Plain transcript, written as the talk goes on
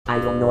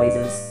Idle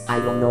noises,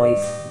 idle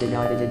noise,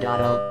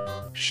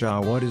 da-da-da-da-da.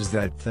 Shaw, what is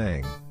that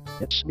thing?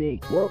 It's me,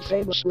 world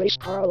famous race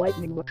car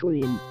Lightning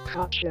McQueen.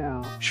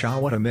 Gotcha. Shaw,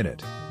 what a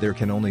minute. There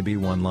can only be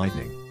one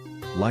Lightning.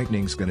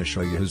 Lightning's gonna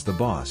show you who's the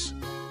boss.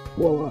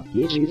 Whoa,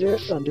 easy there,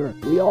 Thunder.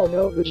 We all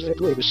know who's the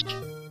greatest.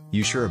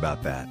 You sure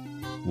about that?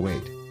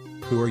 Wait.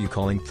 Who are you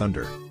calling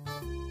Thunder?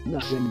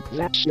 Nothing,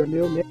 that's your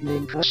new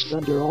nickname, 'cause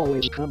Thunder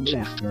always comes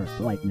after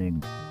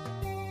Lightning.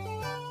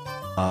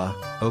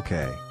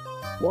 Okay.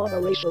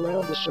 Wanna race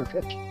around the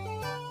circuit?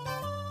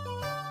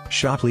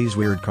 Shaw, please,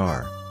 weird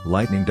car.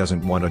 Lightning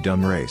doesn't want a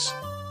dumb race.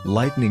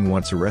 Lightning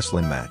wants a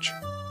wrestling match.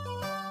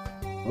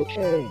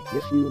 Okay,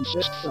 if you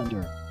insist,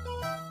 Thunder.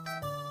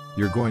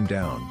 You're going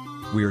down,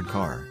 weird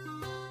car.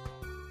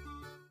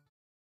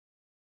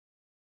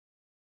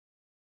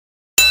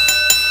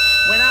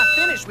 When I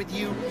finish with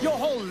you, your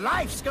whole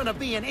life's gonna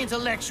be an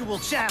intellectual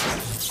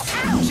challenge.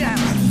 Challenge.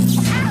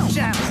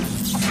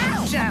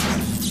 Challenge.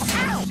 Challenge.